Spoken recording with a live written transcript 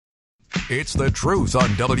It's the truth on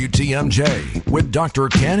WTMJ with Dr.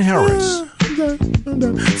 Ken Harris.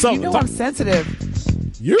 So, I'm sensitive.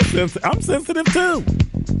 You're sensitive. I'm sensitive too.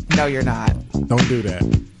 No, you're not. Don't do that.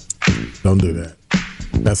 Don't do that.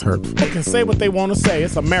 That's hurtful. They can say what they want to say.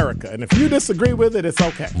 It's America. And if you disagree with it, it's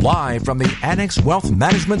okay. Live from the Annex Wealth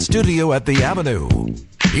Management Studio at the Avenue,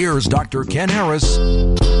 here's Dr. Ken Harris.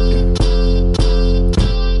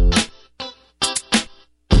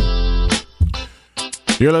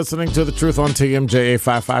 You're listening to The Truth on TMJ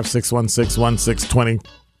 855-616-1620.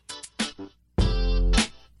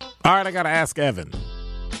 All right, I got to ask Evan.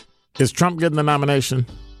 Is Trump getting the nomination?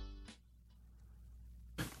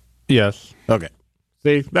 Yes. Okay.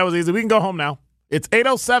 See, that was easy. We can go home now. It's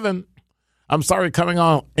 8:07. I'm sorry, coming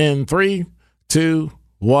on in 3, 2,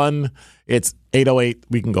 1. It's 8:08.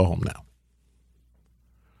 We can go home now.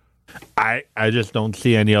 I just don't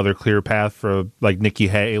see any other clear path for like Nikki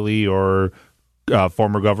Haley or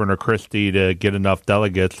former Governor Christie to get enough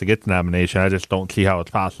delegates to get the nomination. I just don't see how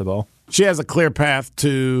it's possible. She has a clear path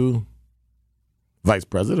to vice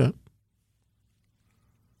president.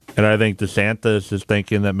 And I think DeSantis is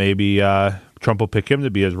thinking that maybe Trump will pick him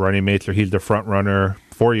to be his running mate, so he's the front runner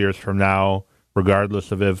 4 years from now,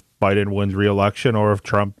 regardless of if Biden wins re-election or if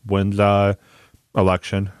Trump wins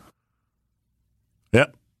election.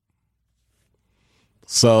 Yep.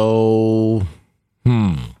 So,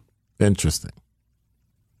 interesting.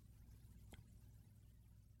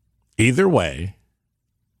 Either way,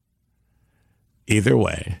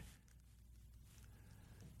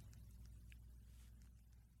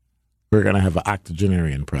 we're going to have an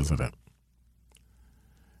octogenarian president.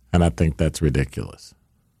 And I think that's ridiculous.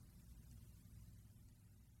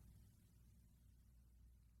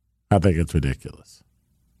 I think it's ridiculous.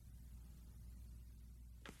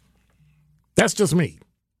 That's just me.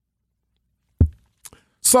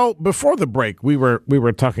 So before the break, we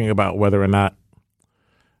were talking about whether or not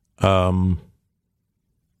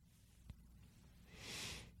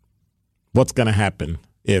what's going to happen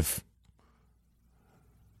if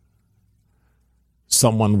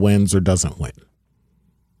someone wins or doesn't win,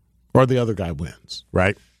 or the other guy wins,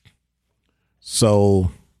 right?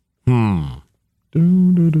 So, I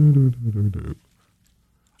don't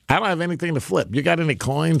have anything to flip. You got any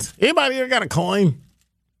coins? Anybody here got a coin?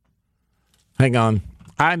 Hang on.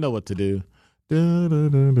 I know what to do.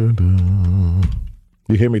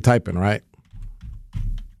 You hear me typing, right?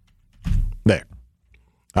 There.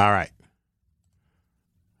 All right.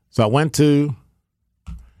 So I went to,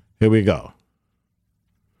 here we go.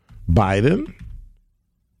 Biden,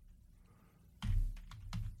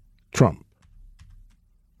 Trump.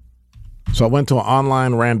 So I went to an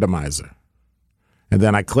online randomizer, and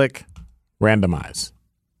then I click randomize.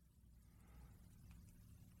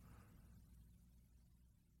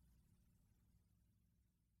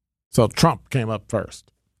 So Trump came up first.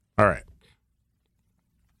 All right.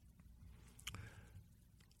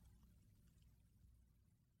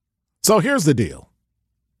 So here's the deal.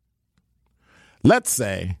 Let's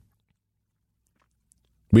say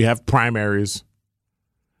we have primaries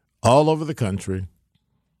all over the country.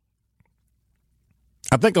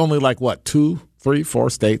 I think only 2, 3, 4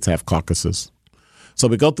 states have caucuses. So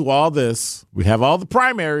we go through all this. We have all the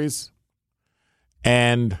primaries.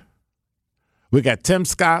 And we got Tim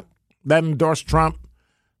Scott that endorsed Trump.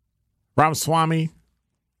 Ramaswamy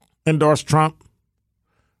endorsed Trump.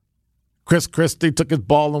 Chris Christie took his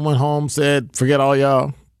ball and went home, said, forget all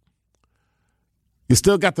y'all. You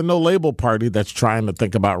still got the No Label Party that's trying to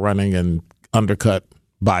think about running and undercut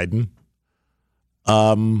Biden.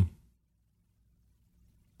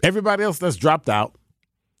 Everybody else that's dropped out,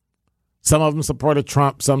 some of them supported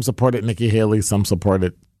Trump, some supported Nikki Haley, some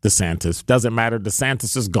supported DeSantis. Doesn't matter.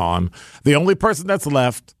 DeSantis is gone. The only person that's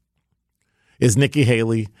left is Nikki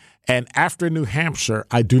Haley. And after New Hampshire,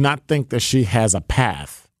 I do not think that she has a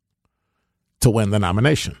path to win the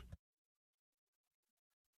nomination.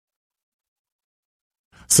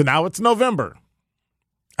 So now it's November.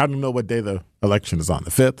 I don't know what day the election is on,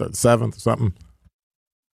 the 5th or the 7th or something.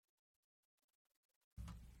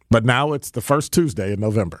 But now it's the first Tuesday in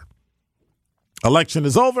November. Election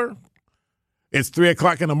is over. It's 3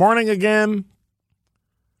 o'clock in the morning again.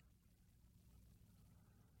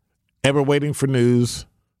 And we're waiting for news.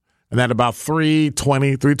 And then about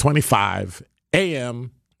 3:20, 3:25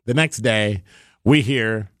 a.m. the next day, we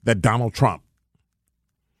hear that Donald Trump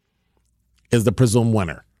is the presumed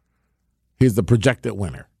winner. He's the projected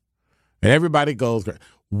winner. And everybody goes,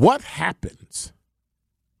 what happens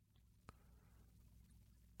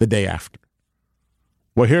the day after?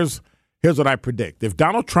 Well, here's what I predict. If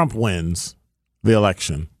Donald Trump wins the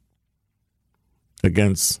election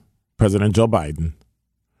against President Joe Biden,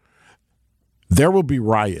 there will be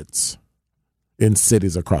riots in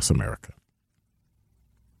cities across America.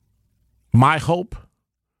 My hope,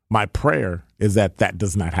 my prayer is that that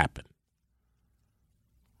does not happen.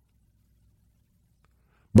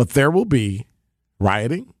 But there will be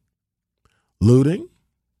rioting, looting.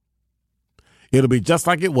 It'll be just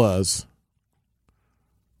like it was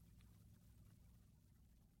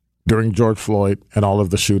during George Floyd and all of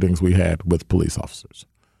the shootings we had with police officers.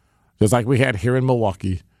 Just like we had here in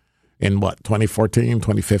Milwaukee in 2014,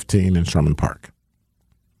 2015 in Sherman Park.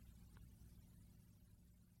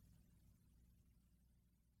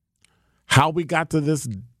 How we got to this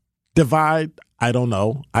divide, I don't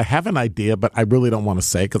know. I have an idea, but I really don't want to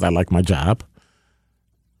say because I like my job.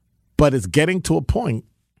 But it's getting to a point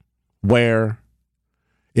where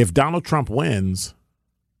if Donald Trump wins,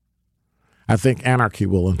 I think anarchy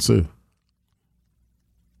will ensue.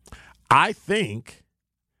 I think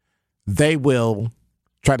they will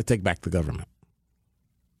try to take back the government.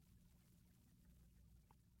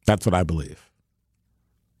 That's what I believe.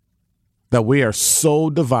 That we are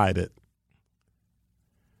so divided.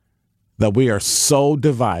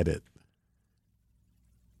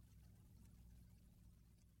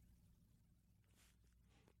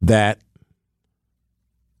 That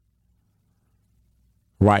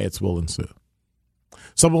riots will ensue.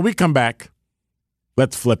 So when we come back,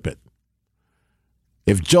 let's flip it.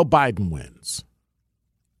 If Joe Biden wins,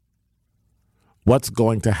 what's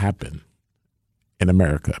going to happen in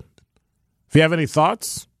America? If you have any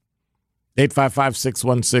thoughts,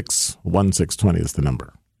 855-616-1620 is the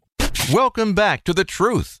number. Welcome back to The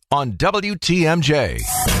Truth on WTMJ.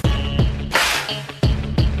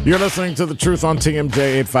 You're listening to The Truth on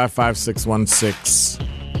TMJ.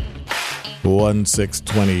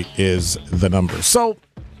 855-616-1620 is the number. So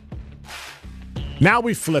now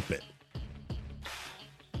we flip it.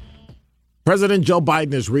 President Joe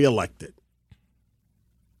Biden is reelected.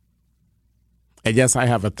 And yes, I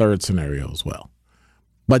have a third scenario as well.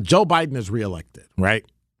 But Joe Biden is reelected, right?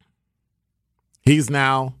 He's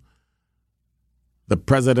now the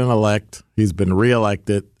president-elect. He's been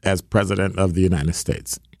reelected as president of the United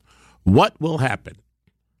States. What will happen?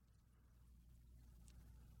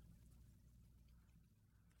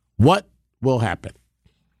 What will happen?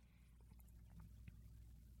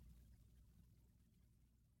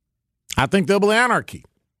 I think there'll be anarchy.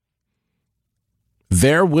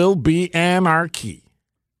 There will be anarchy.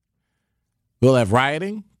 We'll have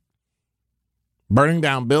rioting, burning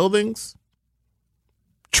down buildings,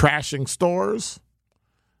 trashing stores,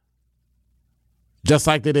 just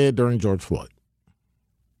like they did during George Floyd.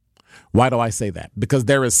 Why do I say that? Because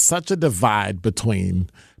there is such a divide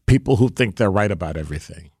between people who think they're right about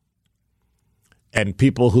everything and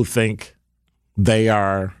people who think they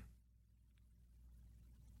are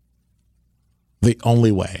the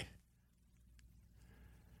only way.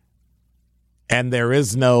 And there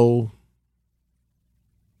is no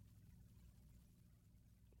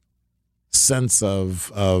sense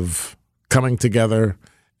of coming together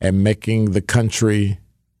and making the country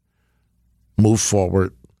move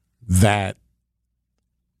forward, that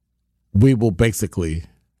we will basically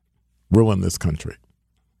ruin this country.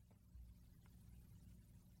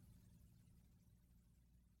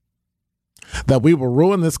 That we will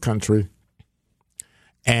ruin this country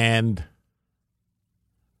and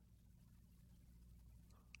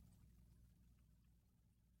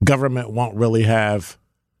government won't really have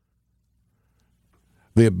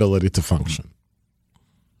the ability to function.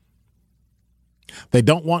 They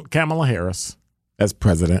don't want Kamala Harris as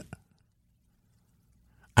president.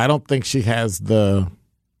 I don't think she has the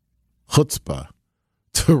chutzpah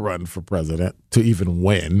to run for president, to even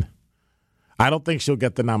win. I don't think she'll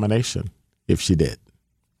get the nomination if she did.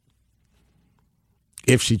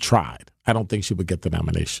 If she tried, I don't think she would get the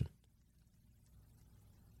nomination.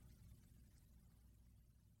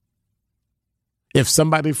 If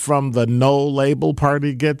somebody from the No Label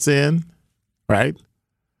Party gets in, right?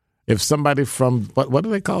 If somebody from, what do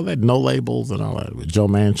they call that? No Labels and all that, with Joe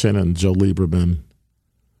Manchin and Joe Lieberman.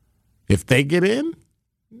 If they get in,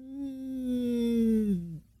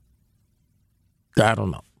 I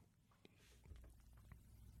don't know.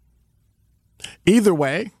 Either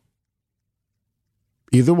way,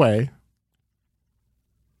 in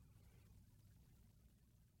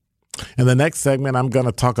the next segment, I'm going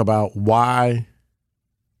to talk about why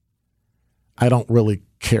I don't really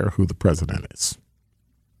care who the president is.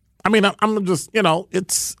 I mean, I'm just,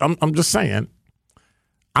 I'm just saying,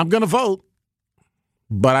 I'm going to vote,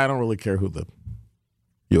 but I don't really care who the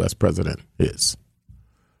U.S. president is.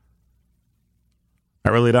 I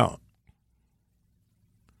really don't.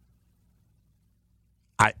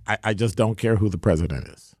 I just don't care who the president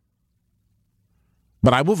is.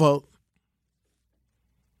 But I will vote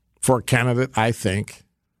for a candidate I think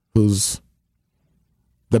who's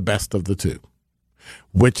the best of the two,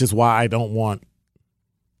 which is why I don't want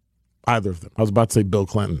either of them. I was about to say Bill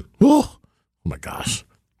Clinton. Oh my gosh.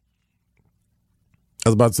 I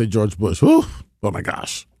was about to say George Bush. Oh my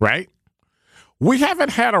gosh. Right? We haven't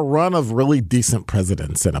had a run of really decent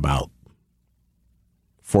presidents in about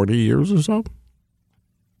 40 years or so.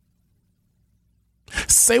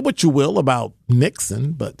 Say what you will about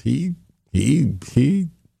Nixon, but he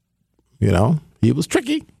was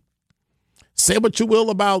tricky. Say what you will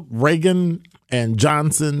about Reagan and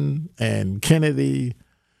Johnson and Kennedy,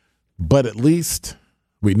 but at least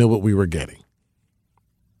we knew what we were getting.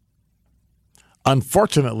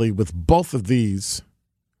 Unfortunately, with both of these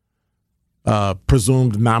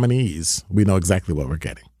presumed nominees, we know exactly what we're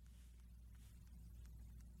getting.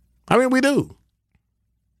 I mean, we do.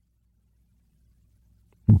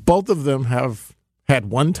 Both of them have had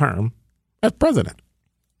one term as president.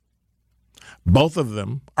 Both of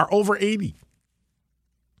them are over 80.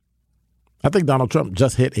 I think Donald Trump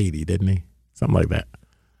just hit 80, didn't he? Something like that.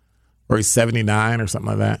 Or he's 79 or something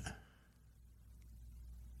like that.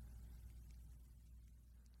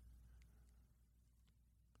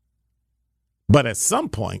 But at some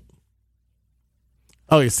point,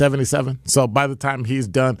 he's 77. So by the time he's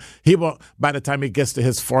done, by the time he gets to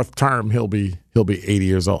his fourth term, he'll be 80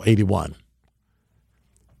 years old, 81.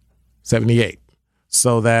 78.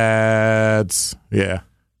 So that's, yeah.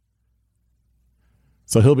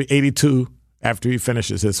 So he'll be 82 after he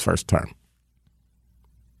finishes his first term.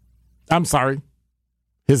 I'm sorry,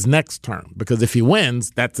 his next term, because if he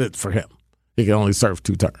wins, that's it for him. He can only serve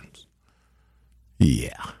 2 terms.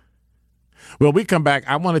 Yeah. When we come back,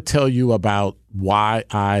 I want to tell you about why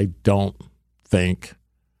I don't think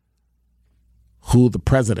who the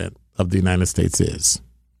president of the United States is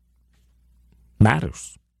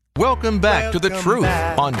matters. Welcome back to The Truth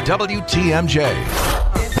on WTMJ.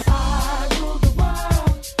 If I rule the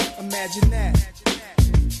world, imagine that.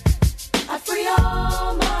 I free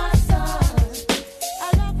all my sons.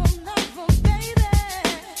 I love them, baby.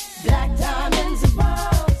 Black diamonds and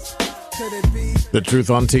pearls. Could it be? The Truth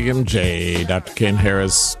on TMJ. Dr. Ken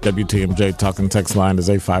Harris, WTMJ talking text line is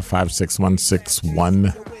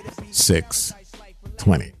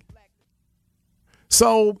 855-616-1620.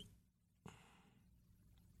 So,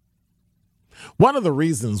 one of the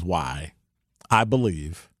reasons why I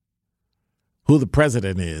believe who the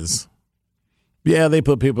president is, yeah, they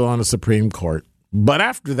put people on the Supreme Court. But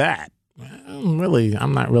after that,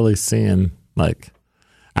 I'm not really seeing,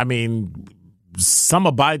 some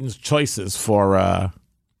of Biden's choices for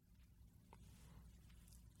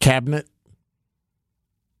cabinet,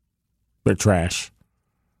 they're trash.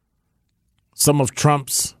 Some of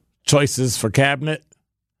Trump's choices for cabinet,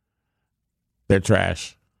 they're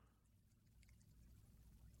trash.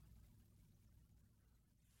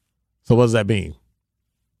 So what does that mean?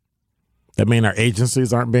 That mean our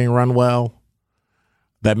agencies aren't being run well?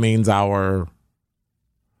 That means our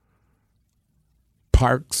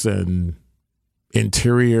parks and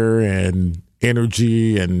interior and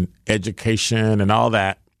energy and education and all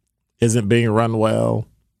that isn't being run well.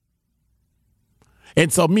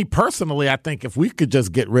 And so me personally, I think if we could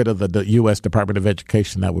just get rid of the U.S. Department of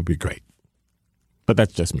Education, that would be great. But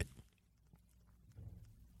that's just me.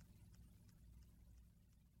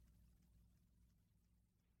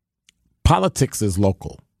 Politics is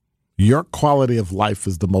local. Your quality of life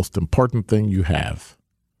is the most important thing you have.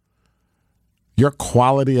 Your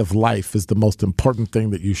quality of life is the most important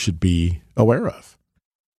thing that you should be aware of.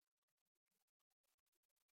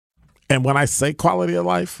 And when I say quality of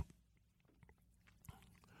life,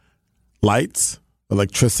 lights,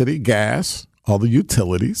 electricity, gas, all the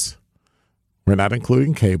utilities, we're not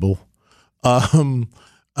including cable,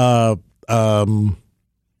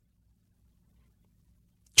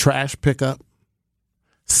 trash pickup,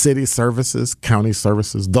 city services, county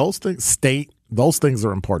services, those things, state, those things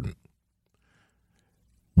are important.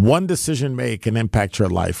 One decision made can impact your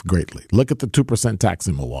life greatly. Look at the 2% tax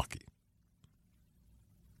in Milwaukee.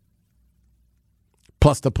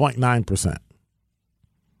 Plus the 0.9%.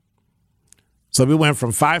 So we went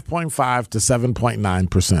from 5.5 to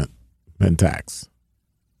 7.9% in tax.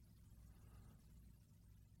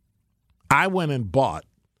 I went and bought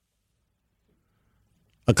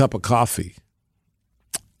a cup of coffee.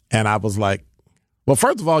 And I was like, well,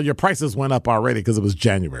 first of all, your prices went up already because it was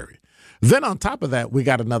January. Then on top of that, we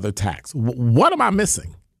got another tax. What am I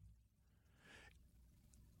missing?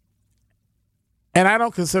 And I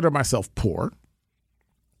don't consider myself poor,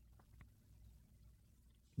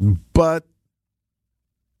 but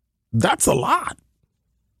that's a lot.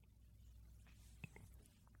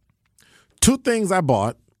 2 things I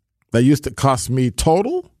bought that used to cost me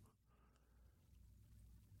total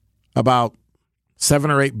about $7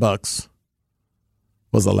 or $8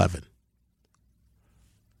 was $11.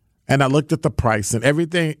 And I looked at the price and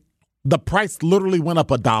everything. The price literally went up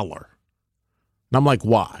 $1. And I'm like,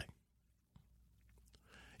 why?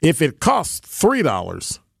 If it costs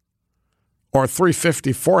 $3 or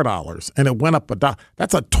 $3.50, $4, and it went up $1,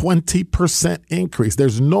 that's a 20% increase.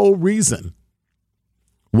 There's no reason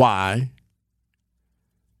why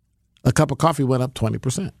a cup of coffee went up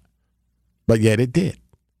 20%, but yet it did.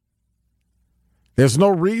 There's no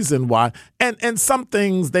reason why, and some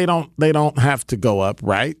things they don't have to go up,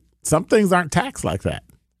 right? Some things aren't taxed like that.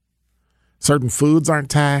 Certain foods aren't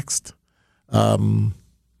taxed.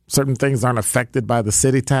 Certain things aren't affected by the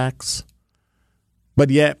city tax, but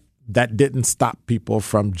yet that didn't stop people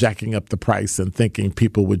from jacking up the price and thinking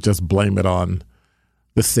people would just blame it on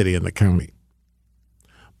the city and the county.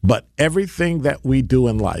 But everything that we do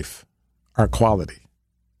in life, our quality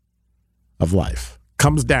of life,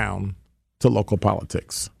 comes down to local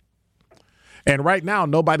politics. And right now,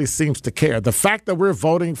 nobody seems to care. The fact that we're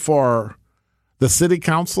voting for the city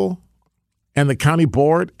council and the county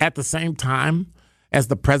board at the same time as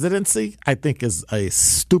the presidency, I think is a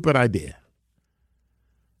stupid idea.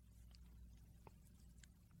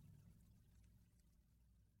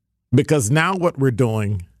 Because now what we're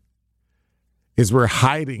doing is we're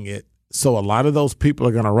hiding it, so a lot of those people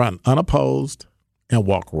are going to run unopposed and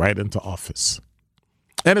walk right into office.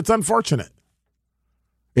 And it's unfortunate.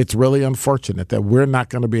 It's really unfortunate that we're not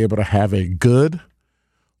going to be able to have a good,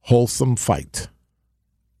 wholesome fight.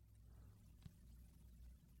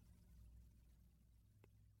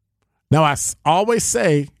 Now, I always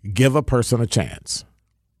say, give a person a chance.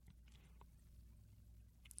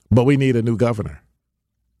 But we need a new governor.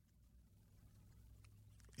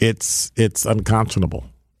 It's unconscionable.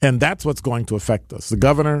 And that's what's going to affect us. The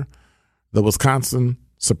governor, the Wisconsin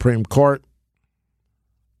Supreme Court.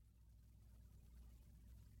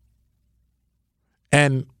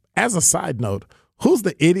 And as a side note, who's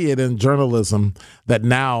the idiot in journalism that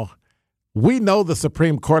now we know the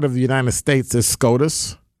Supreme Court of the United States is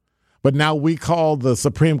SCOTUS, but now we call the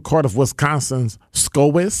Supreme Court of Wisconsin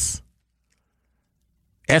SCOWIS?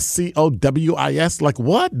 SCOWIS? Like,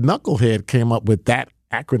 what knucklehead came up with that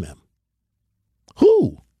acronym?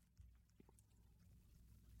 Who?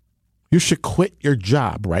 You should quit your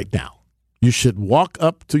job right now. You should walk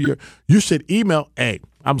up to you should email, hey,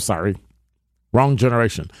 I'm sorry, wrong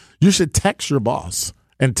generation. You should text your boss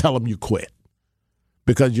and tell him you quit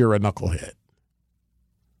because you're a knucklehead.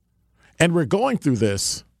 And we're going through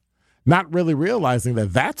this not really realizing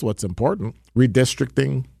that that's what's important.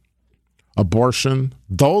 Redistricting, abortion,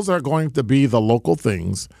 those are going to be the local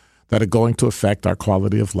things that are going to affect our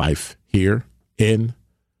quality of life here in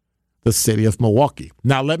the city of Milwaukee.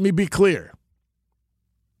 Now, let me be clear.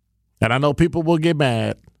 And I know people will get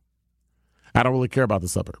mad. I don't really care about the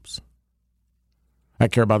suburbs. I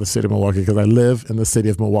care about the city of Milwaukee because I live in the city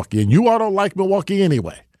of Milwaukee. And you all don't like Milwaukee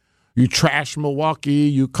anyway. You trash Milwaukee.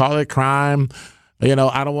 You call it crime. You know,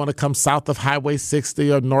 I don't want to come south of Highway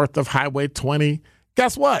 60 or north of Highway 20.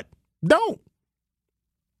 Guess what? Don't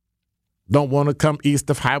want to come east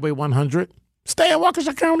of Highway 100? Stay in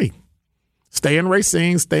Waukesha County. Stay in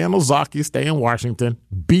Racine, stay in Ozaukee, stay in Washington.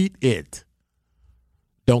 Beat it.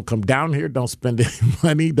 Don't come down here. Don't spend any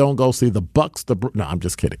money. Don't go see the Bucks. No, I'm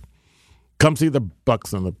just kidding. Come see the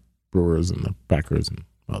Bucks and the Brewers and the Packers and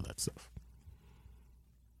all that stuff.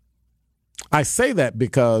 I say that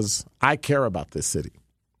because I care about this city.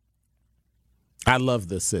 I love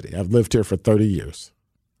this city. I've lived here for 30 years.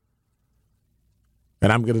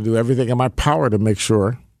 And I'm going to do everything in my power to make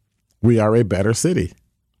sure we are a better city.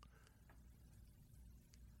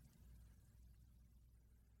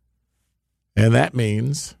 And that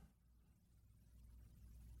means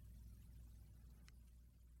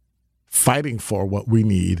fighting for what we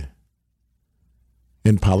need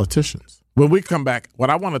in politicians. When we come back, what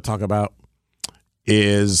I want to talk about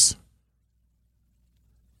is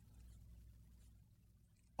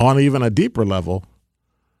on even a deeper level,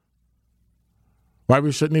 why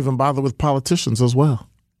we shouldn't even bother with politicians as well.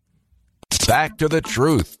 Back to the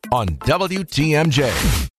Truth on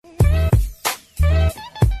WTMJ.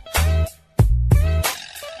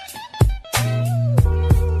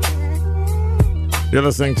 You're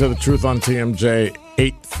listening to The Truth on TMJ,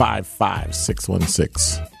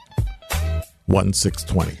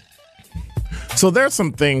 855-616-1620. So there's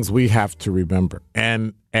some things we have to remember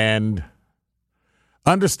and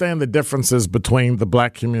understand the differences between the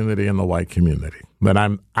black community and the white community. But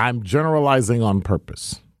I'm generalizing on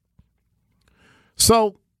purpose.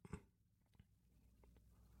 So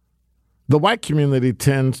the white community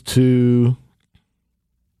tends to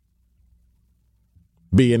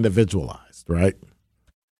be individualized, right?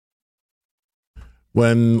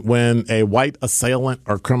 When a white assailant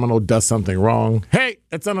or criminal does something wrong, hey,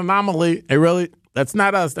 it's an anomaly. Hey, really? That's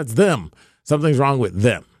not us. That's them. Something's wrong with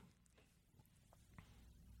them.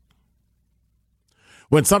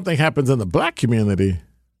 When something happens in the black community,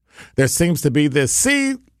 there seems to be this,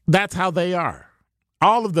 see, that's how they are.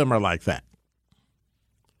 All of them are like that.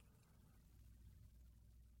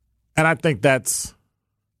 And I think that's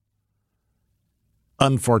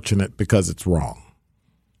unfortunate because it's wrong.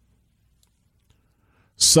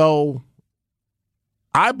 So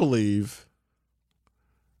I believe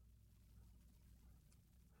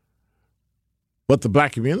what the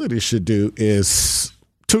black community should do is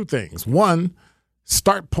two things. One,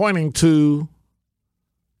 start pointing to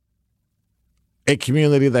a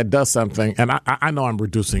community that does something, and I know I'm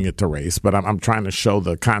reducing it to race, but I'm trying to show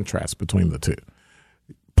the contrast between the two.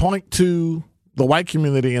 Point to the white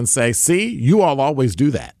community and say, see, you all always do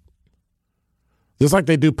that. Just like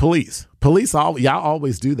they do police. Y'all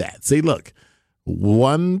always do that. See, look,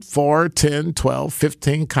 1, 4, 10, 12,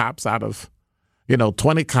 15 cops out of,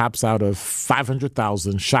 20 cops out of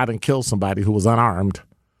 500,000 shot and killed somebody who was unarmed,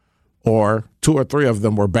 or 2 or 3 of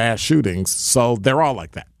them were bad shootings. So they're all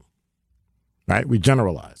like that, right? We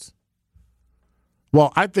generalize.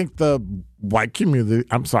 Well, I think the black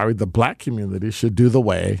community should do the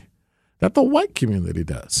way that the white community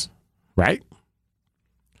does, right?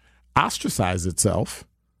 Ostracize itself,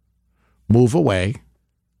 move away,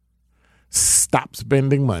 stop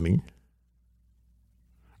spending money,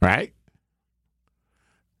 right?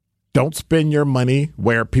 Don't spend your money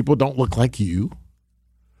where people don't look like you.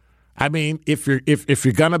 I mean, if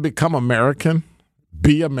you're gonna become American,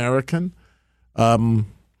 be American.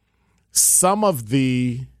 Some of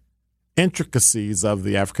the intricacies of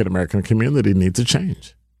the African American community need to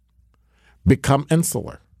change. Become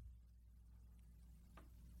insular.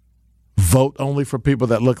 Vote only for people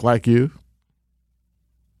that look like you.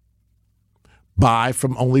 Buy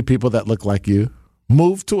from only people that look like you.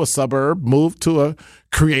 Move to a suburb,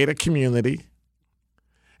 create a community,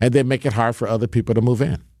 and then make it hard for other people to move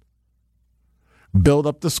in. Build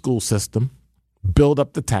up the school system, build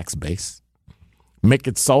up the tax base, make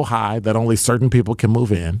it so high that only certain people can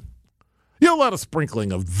move in. You'll let a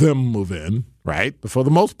sprinkling of them move in, right? But for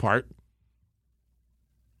the most part,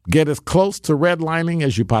 get as close to redlining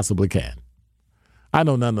as you possibly can. I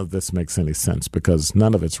know none of this makes any sense because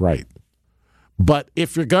none of it's right. But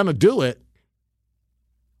if you're going to do it,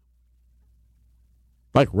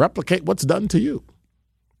 replicate what's done to you.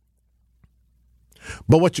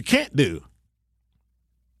 But what you can't do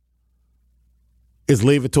is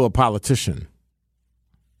leave it to a politician.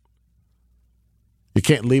 You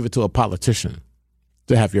can't leave it to a politician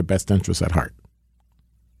to have your best interests at heart.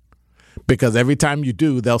 Because every time you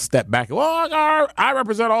do, they'll step back. Well, I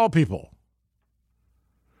represent all people.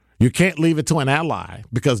 You can't leave it to an ally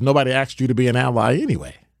because nobody asked you to be an ally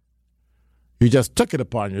anyway. You just took it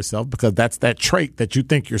upon yourself because that's that trait that you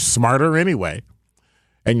think you're smarter anyway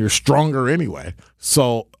and you're stronger anyway.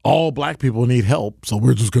 So all black people need help, so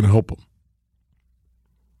we're just going to help them.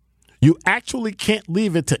 You actually can't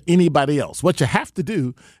leave it to anybody else. What you have to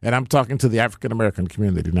do, and I'm talking to the African American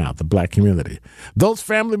community now, the black community, those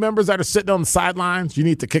family members that are sitting on the sidelines, you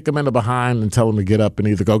need to kick them in the behind and tell them to get up and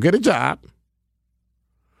either go get a job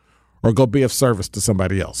or go be of service to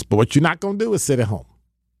somebody else. But what you're not going to do is sit at home.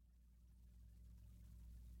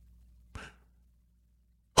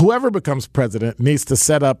 Whoever becomes president needs to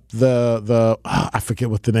set up I forget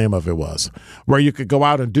what the name of it was, where you could go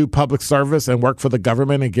out and do public service and work for the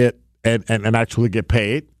government and get and actually get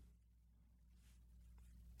paid.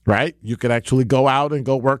 Right? You could actually go out and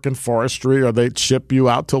go work in forestry, or they'd ship you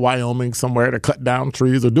out to Wyoming somewhere to cut down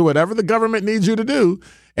trees or do whatever the government needs you to do,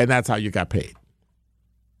 and that's how you got paid.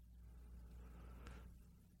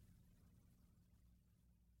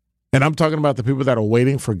 And I'm talking about the people that are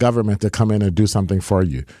waiting for government to come in and do something for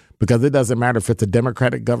you. Because it doesn't matter if it's a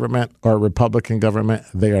Democratic government or a Republican government,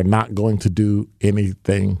 they are not going to do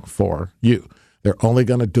anything for you. They're only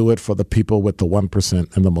going to do it for the people with the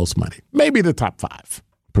 1% and the most money. Maybe the top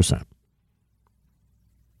 5%.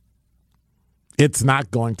 It's not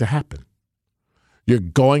going to happen. You're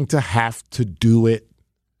going to have to do it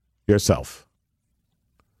yourself.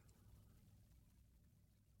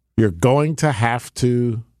 You're going to have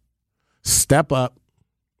to step up,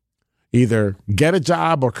 either get a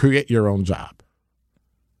job or create your own job.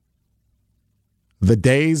 The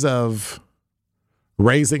days of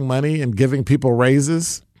raising money and giving people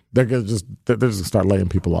raises, they're just start laying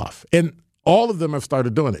people off. And all of them have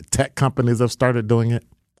started doing it. Tech companies have started doing it.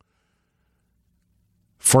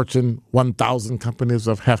 Fortune 1000 companies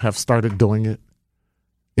have started doing it.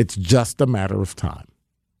 It's just a matter of time.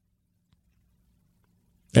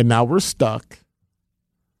 And now we're stuck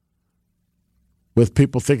with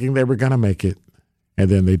people thinking they were going to make it, and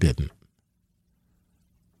then they didn't.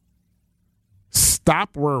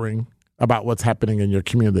 Stop worrying about what's happening in your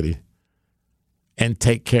community and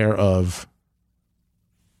take care of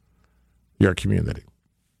your community.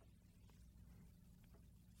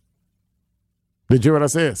 Did you hear what I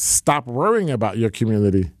said? Stop worrying about your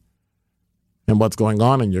community and what's going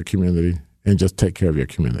on in your community and just take care of your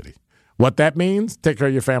community. What that means, take care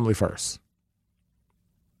of your family first.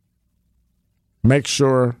 Make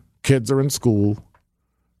sure kids are in school,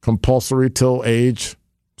 compulsory till age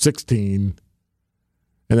 16,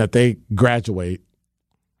 and that they graduate.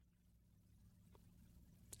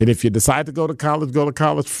 And if you decide to go to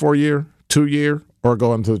college 4 year, 2 year, or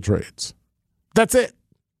go into the trades. That's it.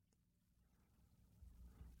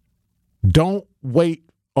 Don't wait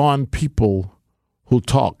on people who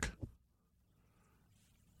talk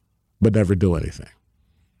but never do anything.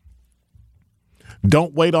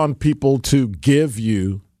 Don't wait on people to give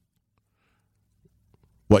you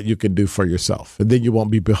what you can do for yourself, and then you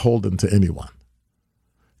won't be beholden to anyone.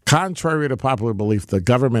 Contrary to popular belief, the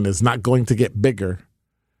government is not going to get bigger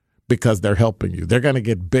because they're helping you. They're going to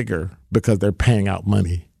get bigger because they're paying out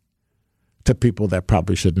money to people that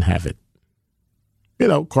probably shouldn't have it. You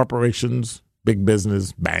know, corporations, big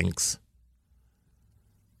business, banks.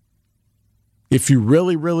 If you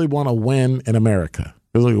really, really want to win in America,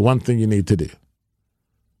 there's only one thing you need to do.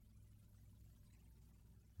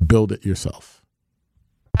 Build it yourself.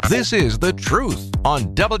 This is The Truth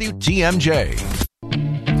on WTMJ.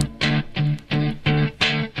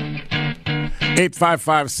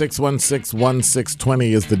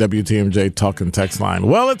 855-616-1620 is the WTMJ talk and text line.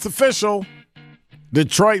 Well, it's official.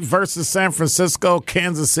 Detroit versus San Francisco.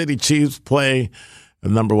 Kansas City Chiefs play the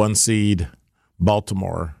number 1 seed,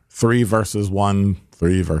 Baltimore. 3 versus 1.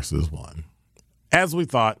 As we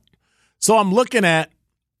thought. So I'm looking at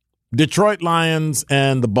Detroit Lions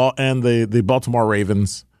and the Baltimore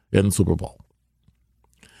Ravens in the Super Bowl.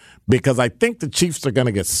 Because I think the Chiefs are going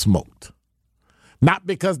to get smoked. Not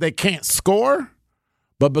because they can't score,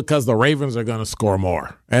 but because the Ravens are going to score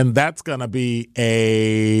more. And that's going to be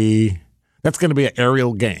an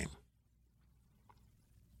aerial game.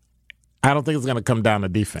 I don't think it's going to come down to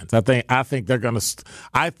defense. I think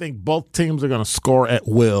both teams are going to score at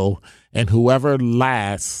will, and whoever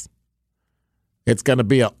lasts, it's going to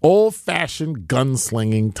be an old-fashioned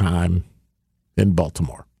gunslinging time in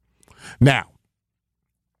Baltimore. Now,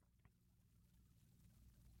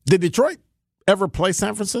 did Detroit ever play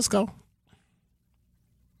San Francisco?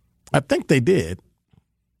 I think they did.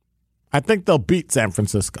 I think they'll beat San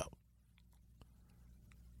Francisco.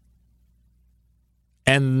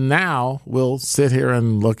 And now we'll sit here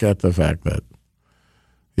and look at the fact that,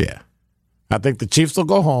 I think the Chiefs will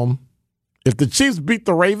go home. If the Chiefs beat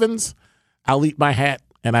the Ravens, I'll eat my hat,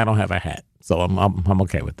 and I don't have a hat, so I'm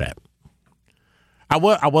okay with that. I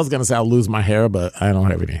was going to say I'll lose my hair, but I don't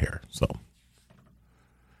have any hair, so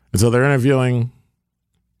they're interviewing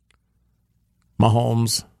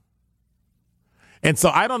Mahomes, and so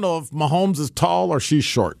I don't know if Mahomes is tall or she's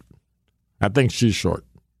short. I think she's short.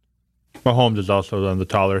 Mahomes is also on the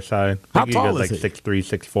taller side. How tall is he?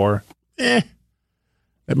 6'3", 6'4".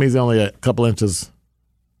 That means he's only a couple inches,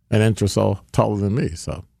 an inch or so taller than me.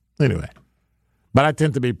 So anyway, but I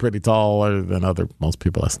tend to be pretty taller than most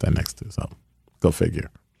people I stand next to. So go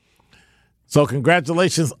figure. So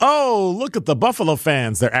congratulations. Oh, look at the Buffalo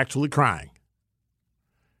fans. They're actually crying.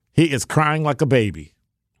 He is crying like a baby.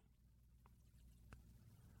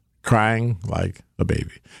 Crying like a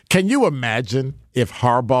baby. Can you imagine if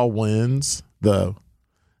Harbaugh wins the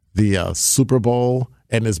Super Bowl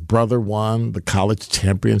and his brother won the college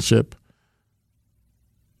championship?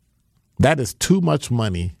 That is too much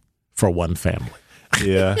money for one family.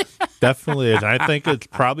 Yeah, definitely is. I think it's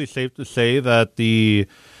probably safe to say that the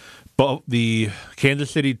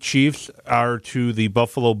Kansas City Chiefs are to the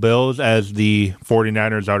Buffalo Bills as the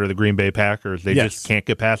 49ers are to the Green Bay Packers. They just can't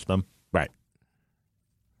get past them. Right.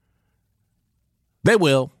 They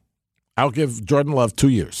will. I'll give Jordan Love 2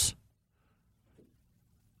 years.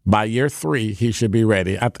 By year 3, he should be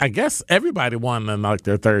ready. I guess everybody won in like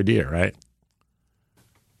their third year, right?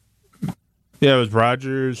 Yeah, it was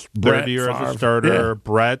Rodgers, third year as a starter. Yeah.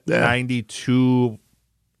 Brett, 92.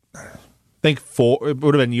 I think 4. It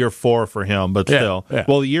would have been year 4 for him, but still. Yeah.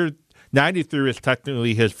 Well, year 93 is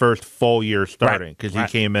technically his first full year starting because he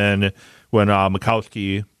came in when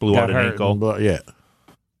Mikowski blew out an ankle.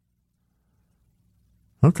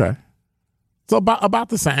 Okay. So about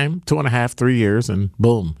the same, 2.5, 3 years, and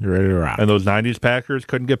boom, you're ready to rock. And those 90s Packers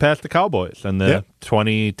couldn't get past the Cowboys. And the Yep.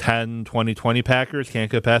 2010, 2020 Packers can't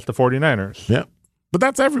get past the 49ers. Yep. But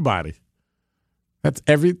that's everybody. That's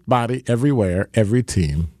everybody, everywhere, every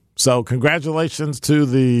team. So congratulations to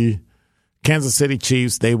the Kansas City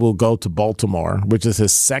Chiefs. They will go to Baltimore, which is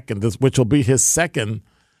which will be his second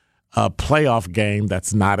playoff game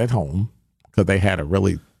that's not at home, because they had a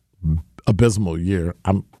really abysmal year.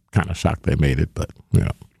 I'm kind of shocked they made it, but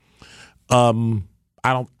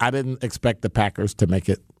I didn't expect the Packers to make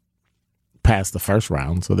it past the first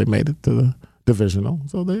round, so they made it to the divisional.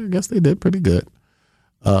 So I guess they did pretty good.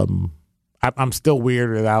 I'm still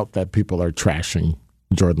weirded out that people are trashing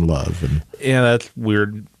Jordan Love, and Yeah, that's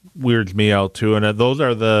weirds me out too. And those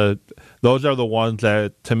are the ones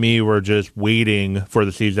that to me were just waiting for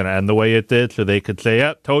the season to end the way it did, so they could say,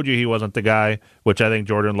 "Yeah, told you he wasn't the guy." Which I think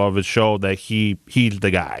Jordan Love has showed that he's the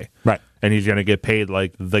guy, right? And he's going to get paid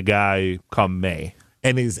like the guy come May.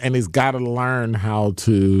 And he's got to learn how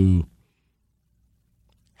to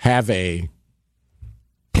have a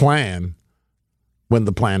plan when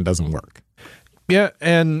the plan doesn't work. Yeah,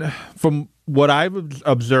 and from what I've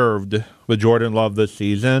observed with Jordan Love this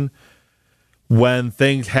season, when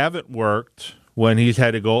things haven't worked, when he's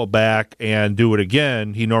had to go back and do it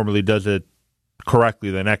again, he normally does it correctly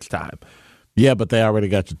the next time. Yeah, but they already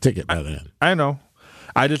got your ticket by then. I know.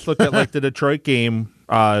 I just looked at like the Detroit game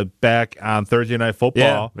back on Thursday Night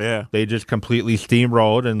Football. Yeah. They just completely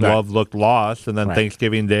steamrolled, and Right. Love looked lost. And then Right.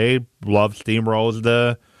 Thanksgiving Day, Love steamrolls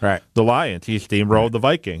the Lions. He steamrolled the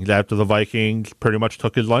Vikings after the Vikings pretty much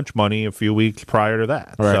took his lunch money a few weeks prior to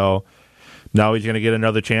that. Right. So now he's going to get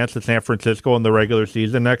another chance at San Francisco in the regular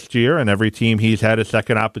season next year, and every team he's had a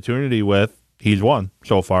second opportunity with, he's won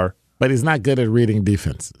so far. But he's not good at reading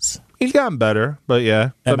defenses. He's gotten better, but yeah,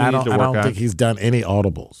 And something I he needs to don't work on. think he's done any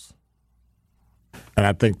audibles. And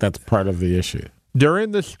I think that's part of the issue.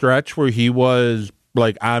 During the stretch where he was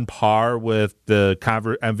like on par with the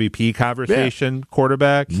MVP conversation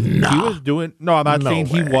quarterback, he was doing. No, I'm not No saying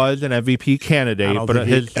he way. was an MVP candidate, I don't but think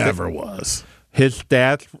his he ever was. his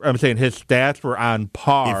stats. I'm saying his stats were on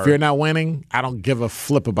par. If you're not winning, I don't give a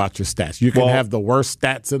flip about your stats. You can Well- have the worst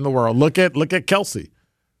stats in the world. Look at Kelsey.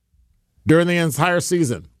 During the entire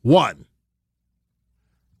season, 1.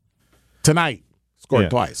 Tonight, scored Yeah.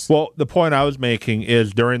 twice. Well, the point I was making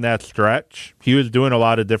is during that stretch, he was doing a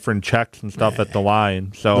lot of different checks and stuff at the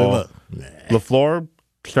line. So Look. LaFleur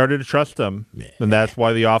started to trust him, and that's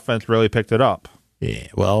why the offense really picked it up. Yeah,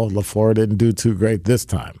 well, LaFleur didn't do too great this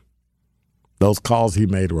time. Those calls he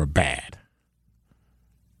made were bad.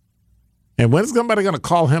 And when is somebody going to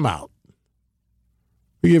call him out?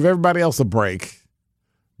 We give everybody else a break,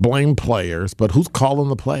 blame players, but who's calling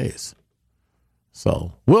the plays?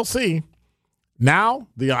 So we'll see. Now,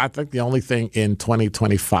 I think the only thing in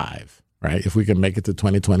 2025, right, if we can make it to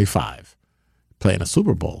 2025, playing a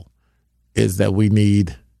Super Bowl, is that we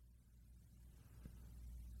need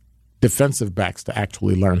defensive backs to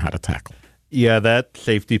actually learn how to tackle. Yeah, that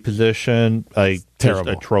safety position, like, Terrible.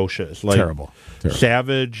 just atrocious. Like, Terrible.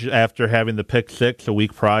 Savage, after having the pick six a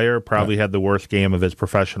week prior, probably had the worst game of his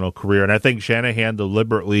professional career. And I think Shanahan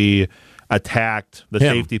deliberately attacked the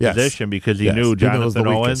Him, safety yes. position because he Yes. knew He knew it was Jonathan the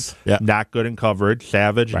Owens, weakest. Yeah. not good in coverage.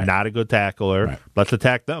 Savage, Right. not a good tackler. Right. Let's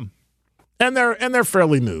attack them. And they're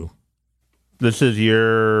fairly new. This is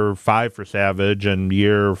year 5 for Savage and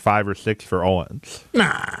year 5 or 6 for Owens.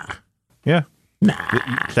 Nah. Yeah.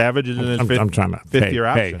 Savage is in his I'm trying to fifth year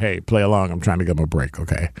option. Hey, play along. I'm trying to give him a break,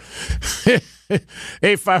 okay?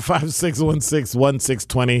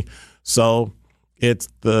 855-616-1620. So it's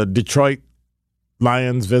the Detroit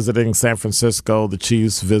Lions visiting San Francisco, the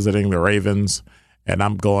Chiefs visiting the Ravens, and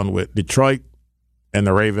I'm going with Detroit and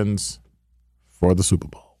the Ravens for the Super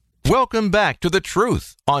Bowl. Welcome back to The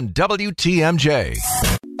Truth on WTMJ.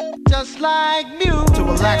 Just like music. To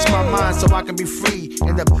relax my mind so I can be free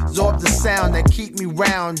and absorb the sound that keep me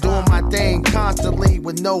round. Doing my thing constantly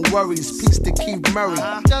with no worries. Peace to Keith Murray.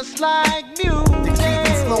 Just like music. To keep me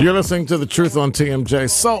flowing. You're listening to The Truth on TMJ.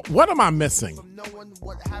 So what am I missing? Knowing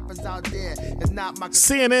what happens out there is not my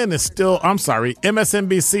CNN is still,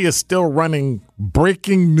 MSNBC is still running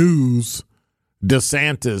breaking news.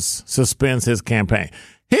 DeSantis suspends his campaign.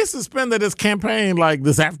 He suspended his campaign like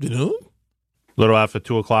this afternoon. A little after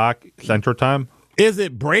 2 o'clock Central Time. Is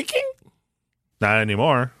it breaking? Not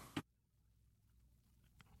anymore.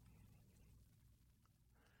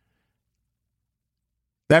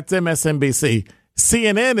 That's MSNBC.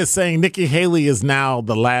 CNN is saying Nikki Haley is now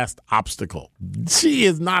the last obstacle. She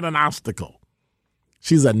is not an obstacle.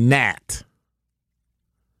 She's a gnat.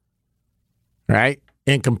 Right?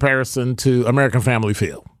 In comparison to American Family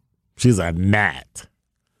Field. She's a gnat,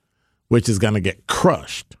 which is going to get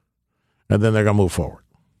crushed, and then they're going to move forward.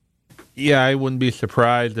 Yeah, I wouldn't be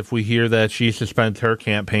surprised if we hear that she suspends her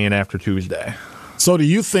campaign after Tuesday. So do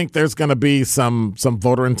you think there's going to be some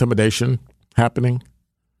voter intimidation happening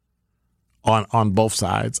on both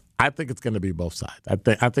sides? I think it's going to be both sides.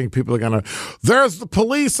 I think people are going to, there's the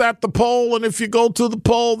police at the poll, and if you go to the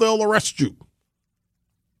poll, they'll arrest you.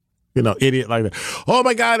 You know, idiot like that. Oh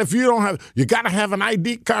my God, if you don't have, you got to have an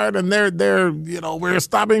ID card, and they're, you know, we're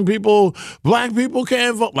stopping people. Black people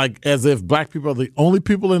can't vote. Like as if black people are the only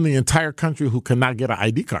people in the entire country who cannot get an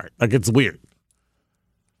ID card. Like it's weird.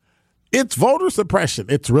 It's voter suppression.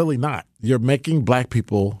 It's really not. You're making black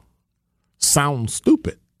people sound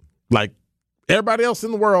stupid. Like everybody else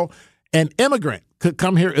in the world, an immigrant could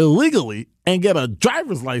come here illegally and get a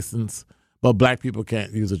driver's license, but black people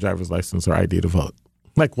can't use a driver's license or ID to vote.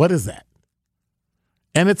 Like, what is that?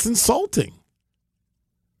 And it's insulting.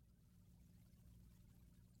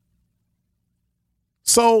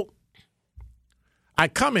 So I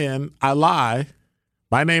come in, I lie.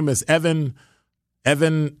 My name is Evan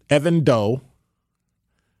Doe.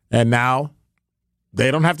 And now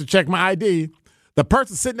they don't have to check my ID. The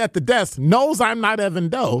person sitting at the desk knows I'm not Evan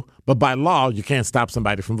Doe, but by law, you can't stop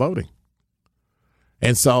somebody from voting.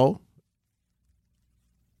 And so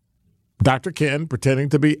Dr. Ken, pretending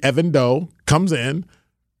to be Evan Doe, comes in,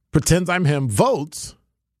 pretends I'm him, votes.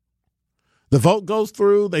 The vote goes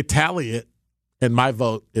through, they tally it, and my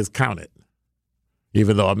vote is counted,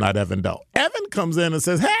 even though I'm not Evan Doe. Evan comes in and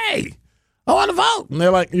says, hey, I want to vote. And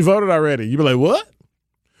they're like, you voted already. You be like, what?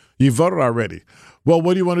 You voted already. Well,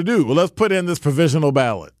 what do you want to do? Well, let's put in this provisional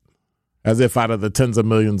ballot. As if out of the tens of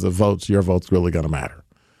millions of votes, your vote's really going to matter.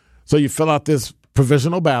 So you fill out this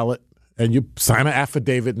provisional ballot, and you sign an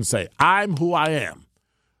affidavit and say, I'm who I am.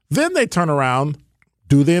 Then they turn around,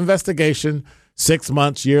 do the investigation. 6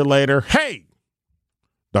 months, year later, hey,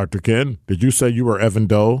 Dr. Ken, did you say you were Evan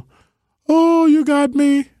Doe? Oh, you got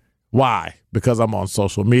me. Why? Because I'm on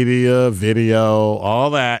social media, video,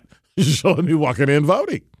 all that, showing me walking in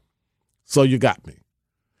voting. So you got me.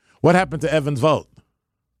 What happened to Evan's vote?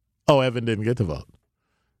 Oh, Evan didn't get to vote.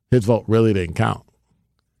 His vote really didn't count.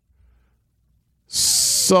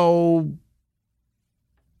 So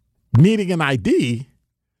needing an ID,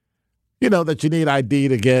 you know, that you need ID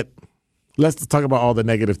to get, let's talk about all the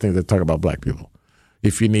negative things that talk about black people.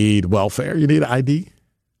 If you need welfare, you need an ID.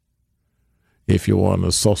 If you want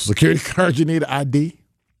a social security card, you need an ID.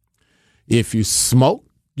 If you smoke,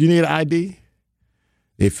 you need an ID.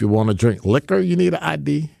 If you want to drink liquor, you need an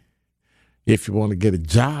ID. If you want to get a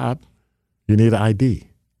job, you need an ID.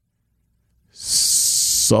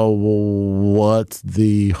 So what's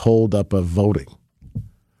the holdup of voting?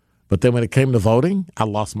 But then when it came to voting, I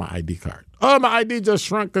lost my ID card. Oh, my ID just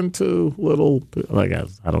shrunk into little, like,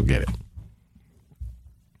 I don't get it.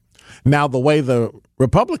 Now, the way the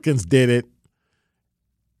Republicans did it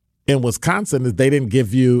in Wisconsin is they didn't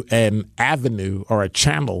give you an avenue or a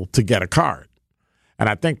channel to get a card. And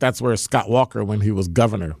I think that's where Scott Walker, when he was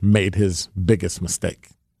governor, made his biggest mistake.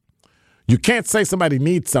 You can't say somebody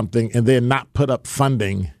needs something and then not put up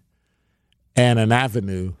funding and an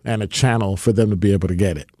avenue and a channel for them to be able to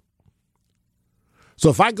get it. So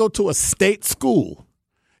if I go to a state school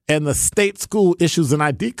and the state school issues an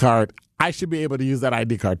ID card, I should be able to use that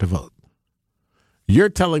ID card to vote. You're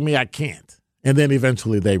telling me I can't. And then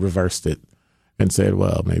eventually they reversed it and said,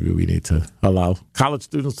 well, maybe we need to allow college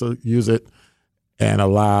students to use it and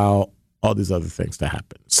allow all these other things to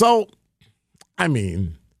happen. So, I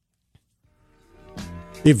mean,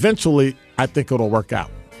 eventually, I think it'll work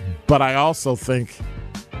out. But I also think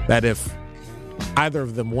that if either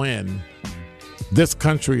of them win, this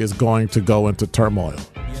country is going to go into turmoil.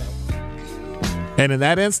 And in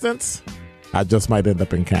that instance, I just might end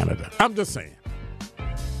up in Canada. I'm just saying.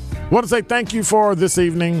 I want to say thank you for this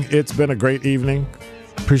evening. It's been a great evening.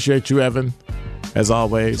 Appreciate you, Evan, as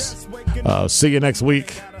always. See you next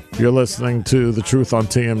week. You're listening to The Truth on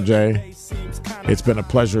TMJ. It's been a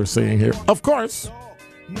pleasure seeing you here. Of course.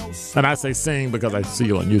 And I say sing because I see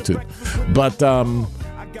you on YouTube. But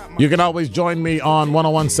you can always join me on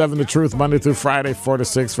 101.7 The Truth, Monday through Friday, 4 to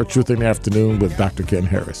 6 for Truth in the Afternoon with Dr. Ken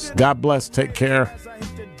Harris. God bless. Take care.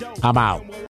 I'm out.